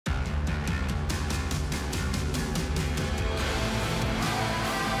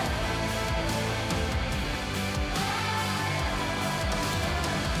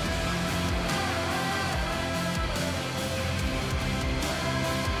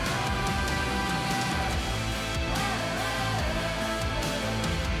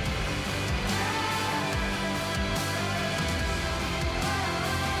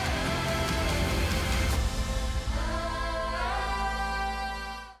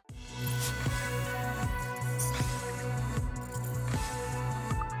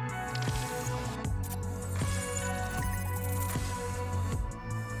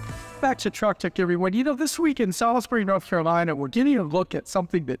back to Truck Tech, everyone. You know, this week in Salisbury, North Carolina, we're getting a look at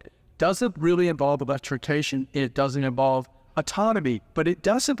something that doesn't really involve electrification. It doesn't involve autonomy, but it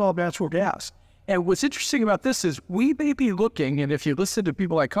does involve natural gas. And what's interesting about this is we may be looking, and if you listen to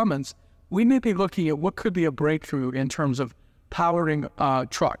people like Cummins, we may be looking at what could be a breakthrough in terms of powering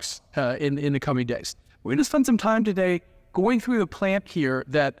trucks in the coming days. We're going to spend some time today going through the plant here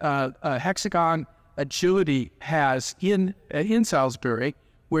that Hexagon Agility has in Salisbury,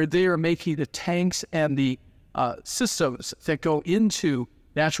 where they are making the tanks and the systems that go into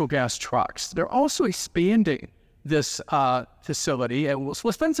natural gas trucks. They're also expanding this facility, and we'll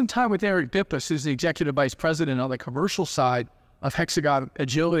spend some time with Eric Bippus, who's the Executive Vice President on the commercial side of Hexagon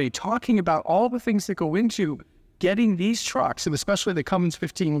Agility, talking about all the things that go into getting these trucks, and especially the Cummins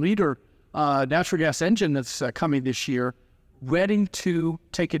 15-liter natural gas engine that's coming this year, ready to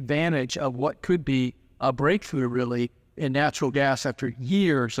take advantage of what could be a breakthrough, really, in natural gas after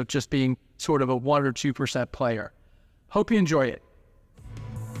years of just being sort of a 1 or 2% player. Hope you enjoy it.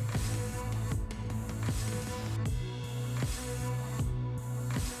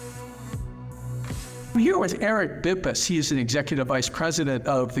 I'm here with Eric Bippus. He is an Executive Vice President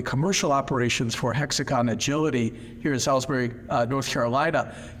of the Commercial Operations for Hexagon Agility here in Salisbury, North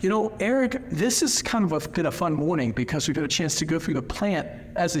Carolina. You know, Eric, this is kind of been a fun morning because we've had a chance to go through the plant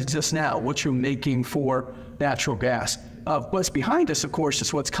as it exists now, what you're making for natural gas. What's behind us, of course,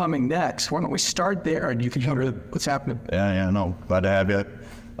 is what's coming next. Why don't we start there and you can cover what's happening. Yeah, no, glad to have you.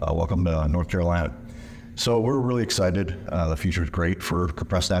 Welcome to North Carolina. So we're really excited. The future is great for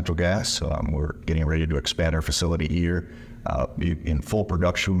compressed natural gas. We're getting ready to expand our facility here, be in full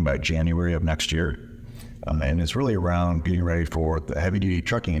production by January of next year. And it's really around getting ready for the heavy-duty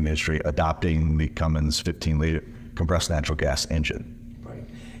trucking industry adopting the Cummins 15-liter compressed natural gas engine.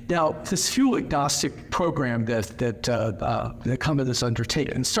 Now, this fuel-agnostic program that Cummins has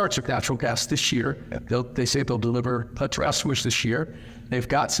undertaken starts with natural gas this year. Yeah. They say they'll deliver to customers this year. They've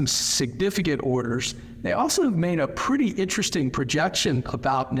got some significant orders. They also have made a pretty interesting projection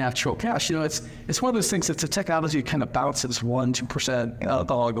about natural gas. You know, it's one of those things that's a technology that kind of bounces 1, 2%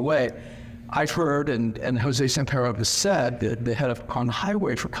 along the way. I've heard, and Jose Sampero has said, the head of on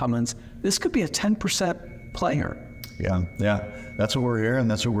highway for Cummins, this could be a 10% player. Yeah, that's what we're hearing.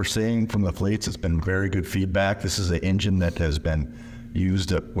 That's what we're seeing from the fleets. It's been very good feedback. This is an engine that has been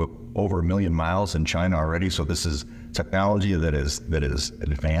used at over 1 million miles in China already. So this is technology that is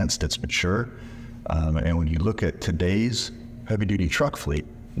advanced. It's mature. And when you look at today's heavy-duty truck fleet,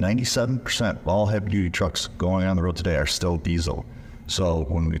 97% of all heavy-duty trucks going on the road today are still diesel. So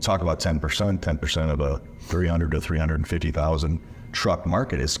when we talk about 10% of a 300 to 350,000 truck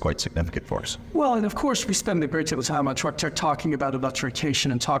market is quite significant for us. Well, and of course, we spend a great deal of time on Truck Tech talking about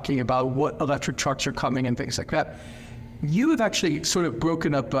electrification and talking about what electric trucks are coming and things like that. You have actually sort of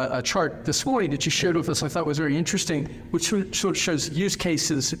broken up a chart this morning that you shared with us I thought was very interesting, which sort of shows use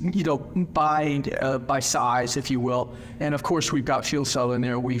cases, you know, by size, if you will. And of course, we've got fuel cell in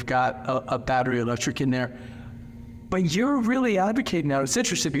there. We've got a battery electric in there. But you're really advocating now. It's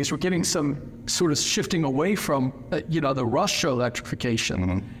interesting because we're getting some sort of shifting away from, you know, the rush to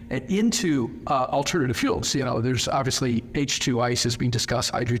electrification and into alternative fuels. You know, there's obviously H2 ICE is being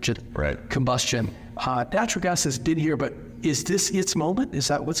discussed, hydrogen combustion. Natural gas has been here, but is this its moment? Is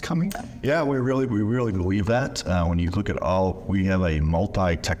that what's coming? Yeah, we really believe that. When you look at we have a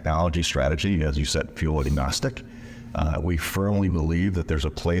multi-technology strategy, as you said, fuel agnostic. We firmly believe that there's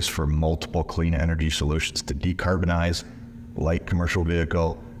a place for multiple clean energy solutions to decarbonize light commercial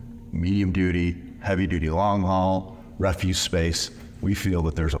vehicle, medium duty, heavy duty long haul, refuse space. We feel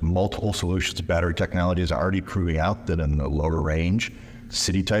that there's multiple solutions. Battery technology is already proving out that in the lower range,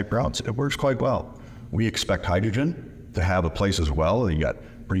 city type routes, it works quite well. We expect hydrogen to have a place as well. You got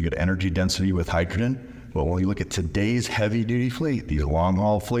pretty good energy density with hydrogen. But when you look at today's heavy-duty fleet, these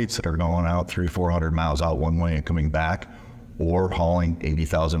long-haul fleets that are going out 300-400 miles out one way and coming back, or hauling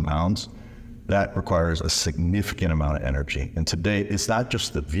 80,000 pounds, that requires a significant amount of energy. And today, it's not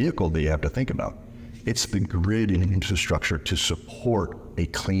just the vehicle that you have to think about. It's the grid and infrastructure to support a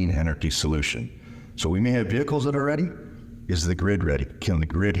clean energy solution. So we may have vehicles that are ready. Is the grid ready? Can the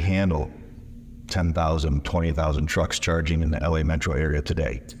grid handle 10,000, 20,000 trucks charging in the LA metro area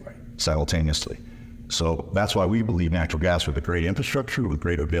today simultaneously? So that's why we believe natural gas with a great infrastructure, with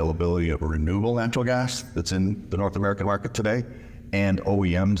great availability of renewable natural gas that's in the North American market today, and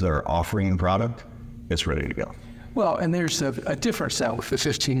OEMs that are offering the product, it's ready to go. Well, and there's a difference now with the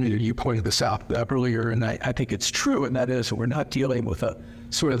 15-liter. You pointed this out earlier, and I think it's true, and that is we're not dealing with a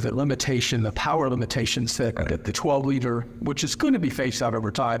sort of the limitation, the power limitations that the 12-liter, which is going to be phased out over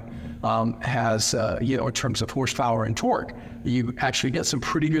time, has, in terms of horsepower and torque. You actually get some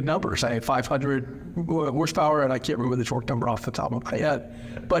pretty good numbers. I have 500 horsepower, and I can't remember the torque number off the top of my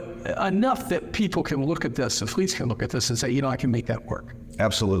head, but enough that people can look at this, the fleets can look at this and say, I can make that work.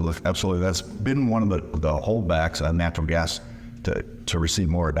 Absolutely, absolutely. That's been one of the holdbacks on natural gas to receive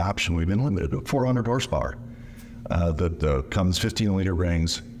more adoption. We've been limited to 400 horsepower. The Cummins 15-liter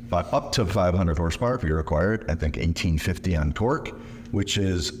rings up to 500 horsepower if you're required. I think 1850 on torque, which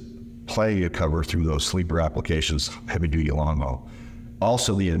is plenty of cover through those sleeper applications, heavy-duty long haul.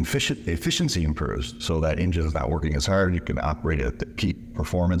 Also, the efficiency improves, so that engine is not working as hard. You can operate at the peak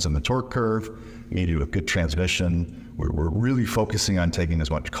performance in the torque curve. You do a good transmission. We're really focusing on taking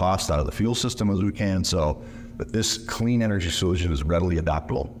as much cost out of the fuel system as we can, so that this clean energy solution is readily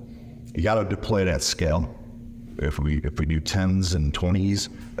adoptable. You got to deploy it at scale. If we do 10s and 20s,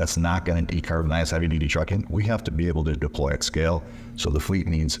 that's not going to decarbonize heavy-duty trucking. We have to be able to deploy at scale. So the fleet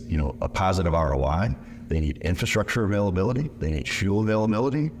needs, a positive ROI. They need infrastructure availability. They need fuel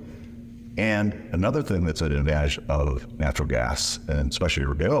availability. And another thing that's an advantage of natural gas, and especially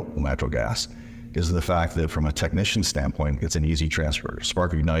renewable natural gas, is the fact that from a technician standpoint, it's an easy transfer.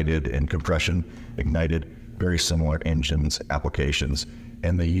 Spark ignited and compression ignited, very similar engines, applications,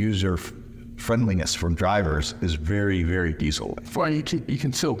 and the user friendliness from drivers is very, very diesel. Well, you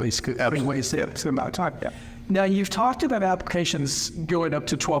can still basically waste the amount of time. Yeah. Now, you've talked about applications going up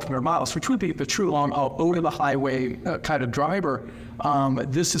to 1,200 miles, which would be the true long-haul, over-the-highway kind of driver.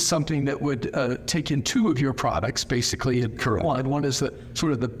 This is something that would take in two of your products, basically. Correct. One is the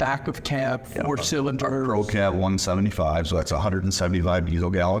sort of the back of cab, four-cylinder. Pro cab 175, so that's 175 diesel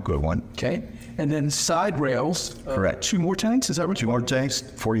gallon equivalent. Okay. And then side rails. Correct. 2 more tanks, is that what? 2 more tanks,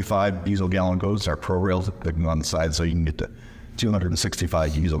 45 diesel gallon goes. Our pro rails that go on the side, so you can get to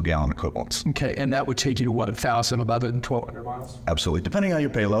 265 diesel gallon equivalents. Okay, and that would take you to what, 1,000, 1,200 miles? Absolutely, depending on your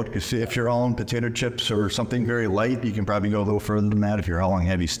payload. If you're hauling potato chips or something very light, you can probably go a little further than that. If you're hauling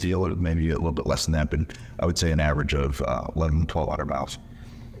heavy steel, it may be a little bit less than that, but I would say an average of 1,200 miles.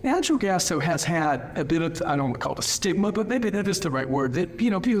 Natural gas, though, has had a bit of, I don't want to call it a stigma, but maybe that is the right word, that,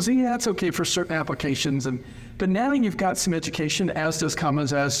 people say, yeah, it's okay for certain applications. But now you've got some education, as does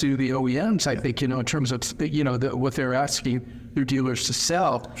Cummins, as do the OEMs, I think, in terms of, what they're asking their dealers to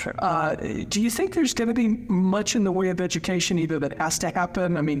sell. Sure. Do you think there's going to be much in the way of education either that has to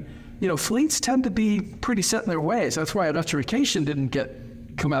happen? I mean, fleets tend to be pretty set in their ways. That's why electrification didn't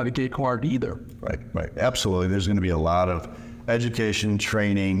come out of the gate hard either. Right. Absolutely. There's going to be a lot of education,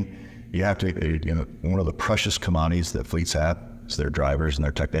 training. You have to, one of the precious commodities that fleets have is their drivers and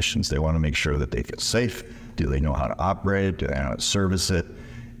their technicians. They want to make sure that they feel safe. Do they know how to operate it? Do they know how to service it?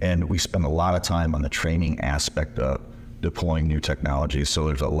 And we spend a lot of time on the training aspect of deploying new technologies, so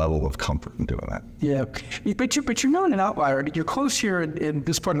there's a level of comfort in doing that. Yeah, but you're not an outlier. You're close here in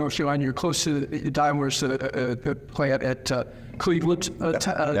this part of North Carolina. You're close to Daimler's plant at Cleveland,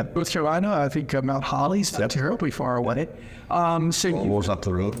 North Carolina. I think Mount Holly's not terribly far away. Almost up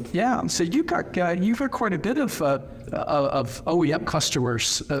the road. Yeah, so you've got quite a bit of OEM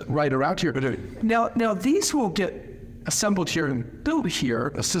customers right around here. Now these will get assembled here and built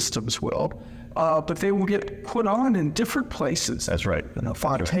here. The systems will. But they will get put on in different places. That's right.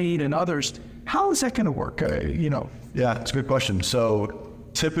 Fontaine and others. How is that going to work? Yeah, it's a good question. So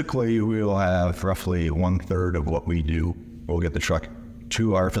typically we'll have roughly 1/3 of what we do. We'll get the truck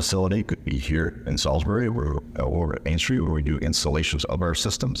to our facility. Could be here in Salisbury or at Main Street, where we do installations of our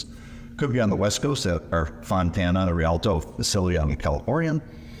systems. Could be on the West Coast at our Fontana, Rialto facility out in California.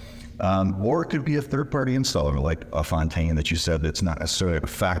 Or it could be a third-party installer like a Fontaine that you said that's not necessarily a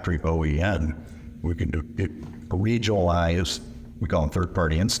factory OEM. We can do it regionalized. We call them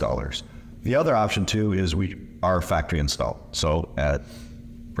third-party installers. The other option too is we are factory installed. So at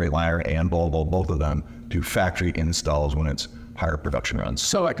Freightliner and Volvo, both of them do factory installs when it's higher production runs.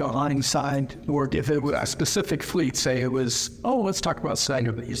 So like a line side, or if it was a specific fleet, say it was, let's talk about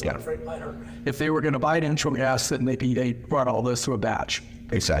Sanger that used Freightliner. If they were going to buy natural gas, then maybe they brought all this through a batch.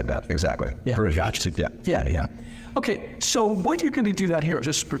 Exactly. Yeah. For a batch, Yeah. Okay, so what you're going to do that here,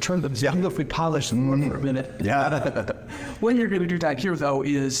 just return them. Yeah. If we polish them for a minute. Yeah. What you're going to do that here, though,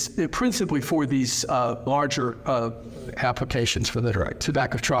 is principally for these larger applications for the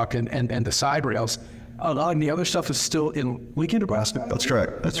back of truck and the side rails. A lot of the other stuff is still in Lincoln, Nebraska. That's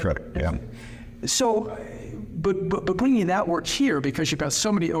correct. Yeah. So, but bringing that work here, because you've got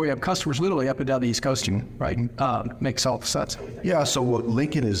so many OEM customers literally up and down the East Coast, right? Makes all the sense. Yeah, so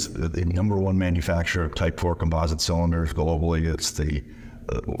Lincoln is the number one manufacturer of Type 4 composite cylinders globally. It's the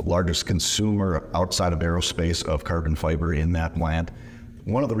largest consumer outside of aerospace of carbon fiber in that plant.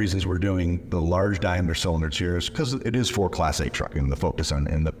 one of the reasons we're doing the large diameter cylinders here is because it is for Class 8 trucking, the focus on,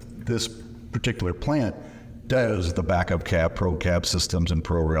 and this particular plant does the backup cab, pro cab systems, and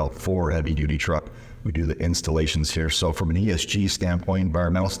pro rail for heavy duty truck. We do the installations here. So from an ESG standpoint,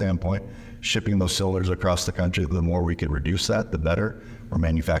 environmental standpoint, shipping those cylinders across the country, the more we can reduce that, the better. We're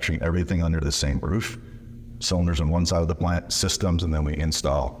manufacturing everything under the same roof. Cylinders on one side of the plant, systems, and then we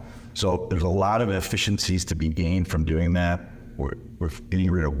install. So there's a lot of efficiencies to be gained from doing that. We're getting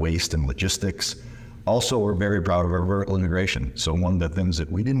rid of waste and logistics. Also, we're very proud of our vertical integration. So one of the things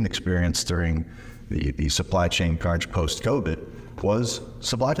that we didn't experience during the supply chain crunch post-COVID was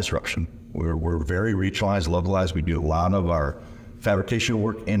supply disruption. We're very regionalized, localized. We do a lot of our fabrication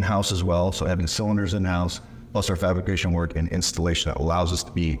work in-house as well. So having cylinders in-house, plus our fabrication work and installation that allows us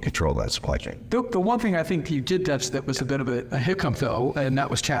to be in control of that supply chain. The one thing I think you did touch that was a bit of a hiccup though, and that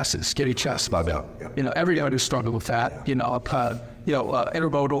was chassis, getting chassis. Everybody struggled with that.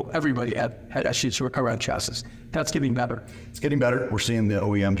 Intermodal, everybody had issues around chassis. That's getting better. It's getting better. We're seeing the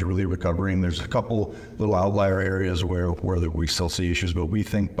OEMs really recovering. There's a couple little outlier areas where we still see issues, but we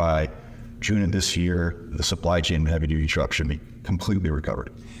think by June of this year, the supply chain of heavy duty truck should be completely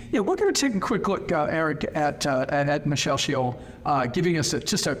recovered. Yeah, we're going to take a quick look, Eric, at Michelle Schill, giving us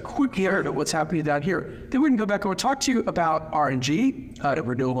just a quick hearing of what's happening down here. Then we can go back and we'll talk to you about RNG,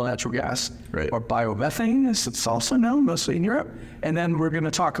 renewable natural gas, right, or biomethane, as it's also known, mostly in Europe. And then we're going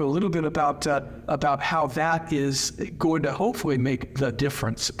to talk a little bit about how that is going to hopefully make the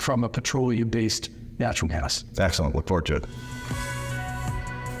difference from a petroleum-based natural gas. Excellent. Look forward to it.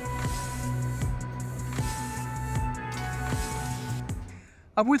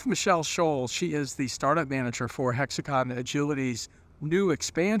 I'm with Michelle Scholl. She is the startup manager for Hexagon Agility's new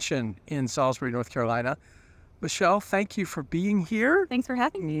expansion in Salisbury, North Carolina. Michelle, thank you for being here. Thanks for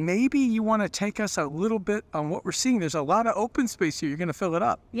having me. Maybe you want to take us a little bit on what we're seeing. There's a lot of open space here. You're going to fill it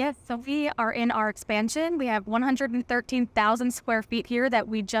up. Yes, so we are in our expansion. We have 113,000 square feet here that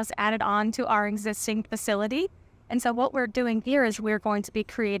we just added on to our existing facility. And so what we're doing here is we're going to be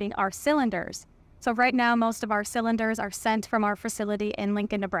creating our cylinders. So right now, most of our cylinders are sent from our facility in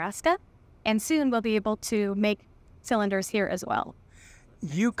Lincoln, Nebraska, and soon we'll be able to make cylinders here as well.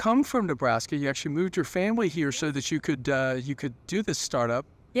 You come from Nebraska. You actually moved your family here so that you could do this startup.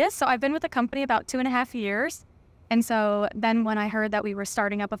 Yes, so I've been with the company about 2.5 years. And so then when I heard that we were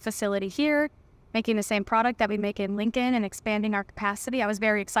starting up a facility here, making the same product that we make in Lincoln and expanding our capacity, I was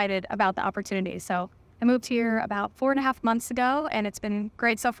very excited about the opportunity. So I moved here about 4.5 months ago, and it's been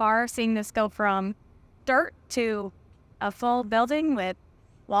great so far, seeing this go from dirt to a full building with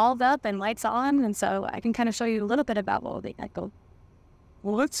walls up and lights on. And so I can kind of show you a little bit about what we got going.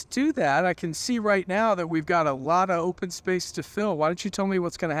 Well, let's do that. I can see right now that we've got a lot of open space to fill. Why don't you tell me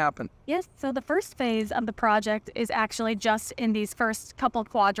what's going to happen? Yes, so the first phase of the project is actually just in these first couple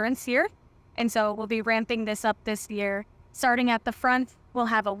quadrants here. And so we'll be ramping this up this year. Starting at the front, we'll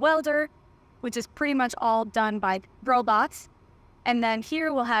have a welder, which is pretty much all done by robots. And then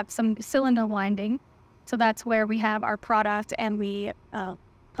here we'll have some cylinder winding. So that's where we have our product, and we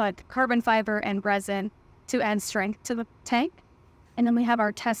put carbon fiber and resin to add strength to the tank. And then we have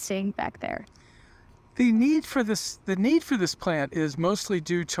our testing back there. The need for this plant is mostly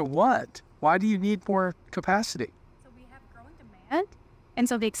due to what? Why do you need more capacity? So we have growing demand. And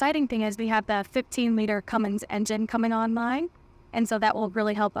so the exciting thing is we have the 15-liter Cummins engine coming online. And so that will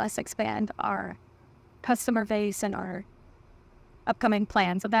really help us expand our customer base and our upcoming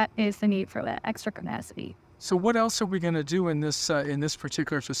plan. So that is the need for that extra capacity. So what else are we going to do in this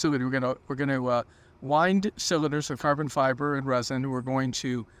particular facility? We're going to wind cylinders of carbon fiber and resin. We're going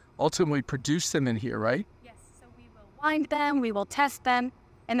to ultimately produce them in here, right? Yes. So we will wind them, we will test them,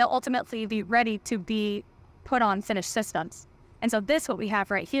 and they'll ultimately be ready to be put on finished systems. And so this, what we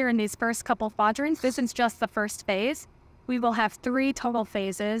have right here in these first couple quadrants, this is just the first phase. We will have 3 total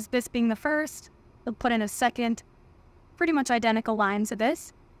phases, this being the first. We'll put in a second, pretty much identical line to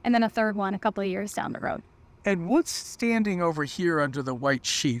this, and then a third one a couple of years down the road. And what's standing over here under the white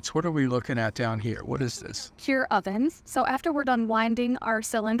sheets? What are we looking at down here? What is this? Cure ovens. So after we're done winding our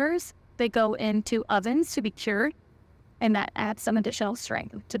cylinders, they go into ovens to be cured, and that adds some additional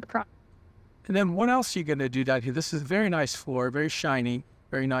strength to the product. And then what else are you going to do down here? This is a very nice floor, very shiny,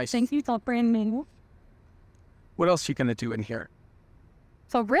 very nice. Thank you. It's all brand new. What else are you going to do in here?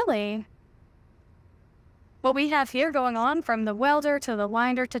 So really, what we have here going on from the welder to the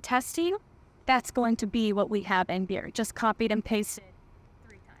winder to testing, that's going to be what we have in here, just copied and pasted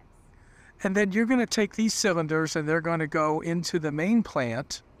 3 times. And then you're going to take these cylinders and they're going to go into the main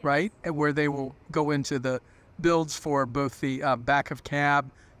plant, yes, right? Where they will go into the builds for both the back of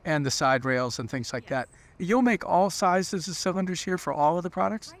cab and the side rails and things like, yes, that. you'll make all sizes of cylinders here for all of the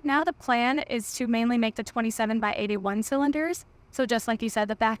products? Right now the plan is to mainly make the 27 by 81 cylinders. So just like you said,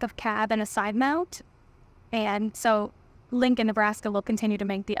 the back of cab and a side mount. And so Lincoln, Nebraska will continue to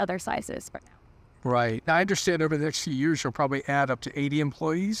make the other sizes for now. Right. Now I understand over the next few years you'll probably add up to 80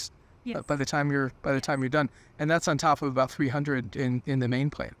 employees. Yes. By the time you're done, and that's on top of about 300 in the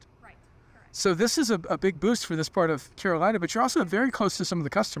main plant. Right. Correct. So this is a big boost for this part of Carolina, but you're also very close to some of the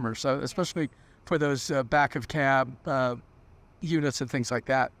customers, especially for those back of cab units and things like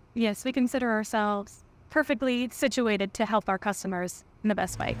that. Yes, we consider ourselves perfectly situated to help our customers in the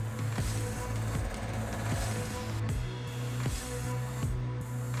best way.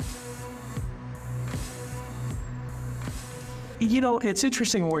 You know, it's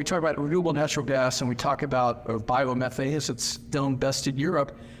interesting when we talk about renewable natural gas and we talk about biomethane, as it's known best in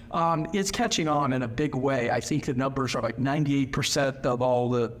Europe. It's catching on in a big way. I think the numbers are like 98% of all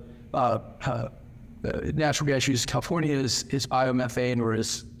the natural gas used in California is biomethane, or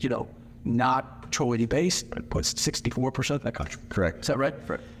is, you know, not petroleum based. It puts 64% of that country. Correct. Is that right?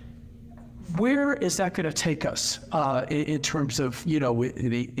 Correct. Where is that going to take us in terms of, you know,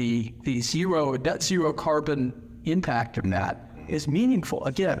 the net zero carbon impact of that is meaningful?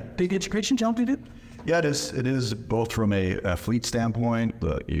 Again, big integration jump in it? Yeah, it is. It is both from a fleet standpoint.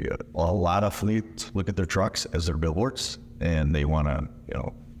 A lot of fleets look at their trucks as their billboards, and they want to, you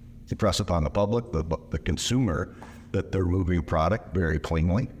know, impress upon the public, the consumer, that they're moving a product very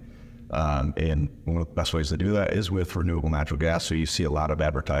cleanly. And one of the best ways to do that is with renewable natural gas. So you see a lot of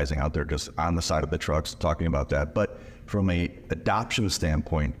advertising out there just on the side of the trucks talking about that. But from a adoption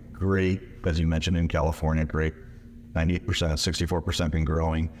standpoint, great, as you mentioned in California, great, 98%, 64% been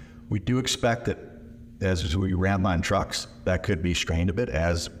growing. We do expect that as we ramp on trucks, that could be strained a bit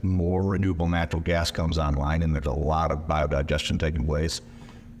as more renewable natural gas comes online, and there's a lot of biodigestion taking place.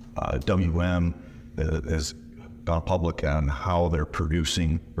 WM has gone public on how they're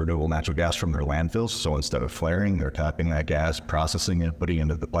producing renewable natural gas from their landfills. So instead of flaring, they're tapping that gas, processing it, putting it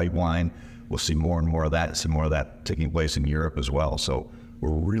into the pipeline. We'll see more and more of that, some more of that taking place in Europe as well. So we're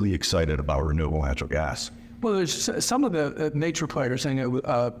really excited about renewable natural gas. Well, there's some of the major players, I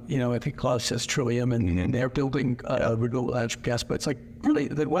know, you know, I think Klaus says Trillium, and they're building renewable natural gas, but it's like really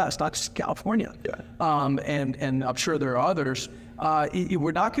the West, not just California. Yeah. And I'm sure there are others.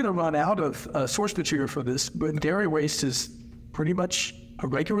 We're not going to run out of source material for this, but dairy waste is pretty much a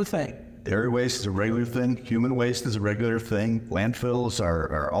regular thing. Dairy waste is a regular thing. Human waste is a regular thing. Landfills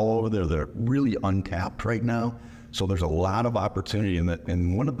are all over there. They're really untapped right now. So there's a lot of opportunity in that.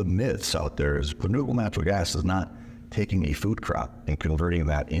 And one of the myths out there is renewable natural gas is not taking a food crop and converting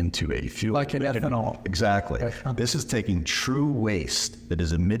that into a fuel. Like an ethanol. Exactly. This is taking true waste that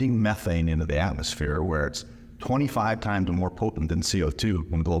is emitting methane into the atmosphere, where it's 25 times more potent than CO2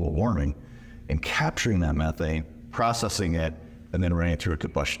 from global warming, and capturing that methane, processing it, and then running it through a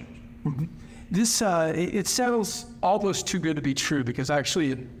combustion. Mm-hmm. This, it sounds almost too good to be true, because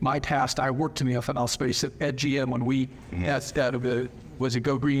actually in my past, I worked in the ethanol space at GM when we had, was it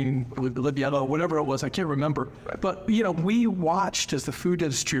Go Green, Live Yellow, whatever it was, I can't remember. Right. But, you know, we watched as the food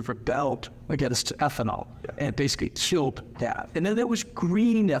industry rebelled against ethanol and basically killed that. And then there was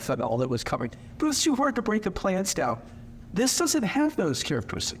green ethanol that was coming, but it was too hard to break the plants down. This doesn't have those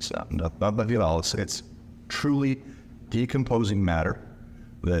characteristics. Not at all. It's truly decomposing matter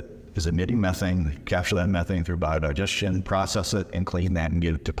that is emitting methane, capture that methane through biodigestion, process it, and clean that and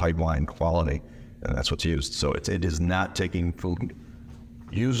get it to pipeline quality. And that's what's used. So it is not taking food,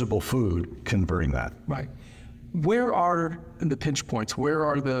 usable food, converting that. Right. Where are the pinch points? Where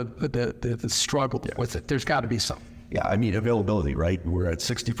are the struggle with it? There's got to be some. Yeah, I mean, availability, right? We're at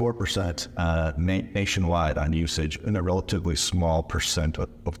 64% nationwide on usage, and a relatively small percent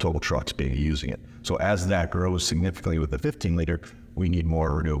of total trucks using it. So as that grows significantly with the 15-liter, we need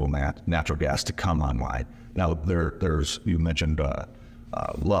more renewable natural gas to come online. Now, there's, you mentioned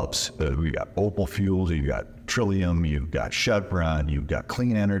LUBs. We've got Opal Fuels, you've got Trillium, you've got Chevron, you've got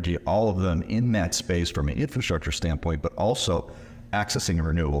Clean Energy, all of them in that space from an infrastructure standpoint, but also accessing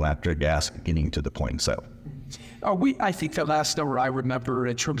renewable natural gas, getting to the point of sale. I think the last number I remember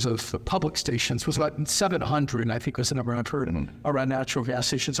in terms of public stations was about 700, I think was the number I've heard around natural gas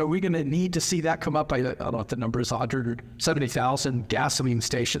stations. Are we going to need to see that come up? I don't know if the number is 170,000 gasoline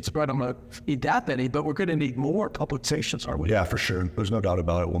stations, but I don't know if we need that many, but we're going to need more public stations, aren't we? Yeah, for sure. There's no doubt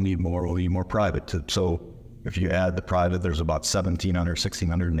about it. We'll need more private. So if you add the private, there's about 1,700,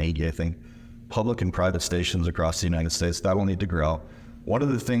 1,680, I think, public and private stations across the United States. That will need to grow. One of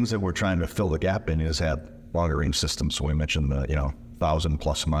the things that we're trying to fill the gap in is have longer range systems. So we mentioned the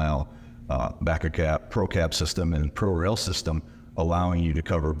 1,000+ mile back of cab, pro cab system and pro rail system. allowing you to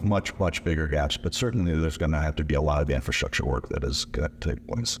cover much, much bigger gaps. But certainly there's going to have to be a lot of infrastructure work that is going to take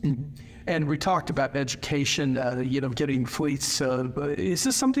place. Mm-hmm. And we talked about education, getting fleets. Is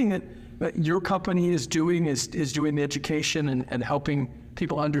this something that your company is doing, is doing the education and helping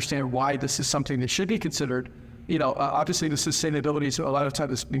people understand why this is something that should be considered? Obviously the sustainability is a lot of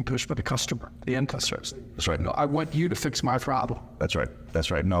times being pushed by the customer, the end customers. That's right. I want you to fix my problem. That's right.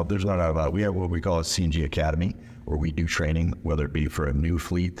 That's right. No, there's no doubt about it. We have what we call a CNG Academy, where we do training, whether it be for a new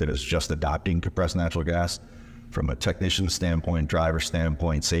fleet that is just adopting compressed natural gas, from a technician standpoint, driver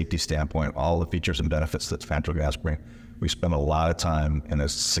standpoint, safety standpoint, all the features and benefits that natural gas bring. We spend a lot of time and a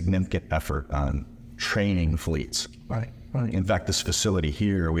significant effort on training fleets. Right. In fact, this facility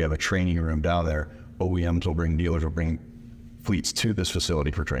here, we have a training room down there. OEMs will bring, dealers will bring fleets to this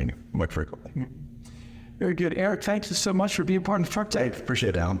facility for training quite frequently. Very good. Eric, thank you so much for being part of the Truck Day.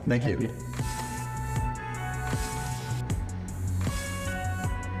 Appreciate it, Alan. Thank you.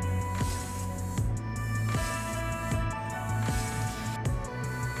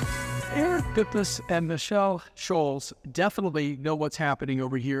 Eric Bippus and Michelle Scholes definitely know what's happening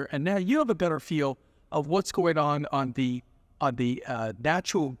over here, and now you have a better feel of what's going on the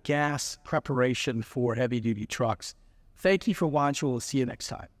natural gas preparation for heavy-duty trucks. Thank you for watching. We'll see you next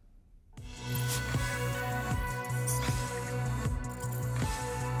time.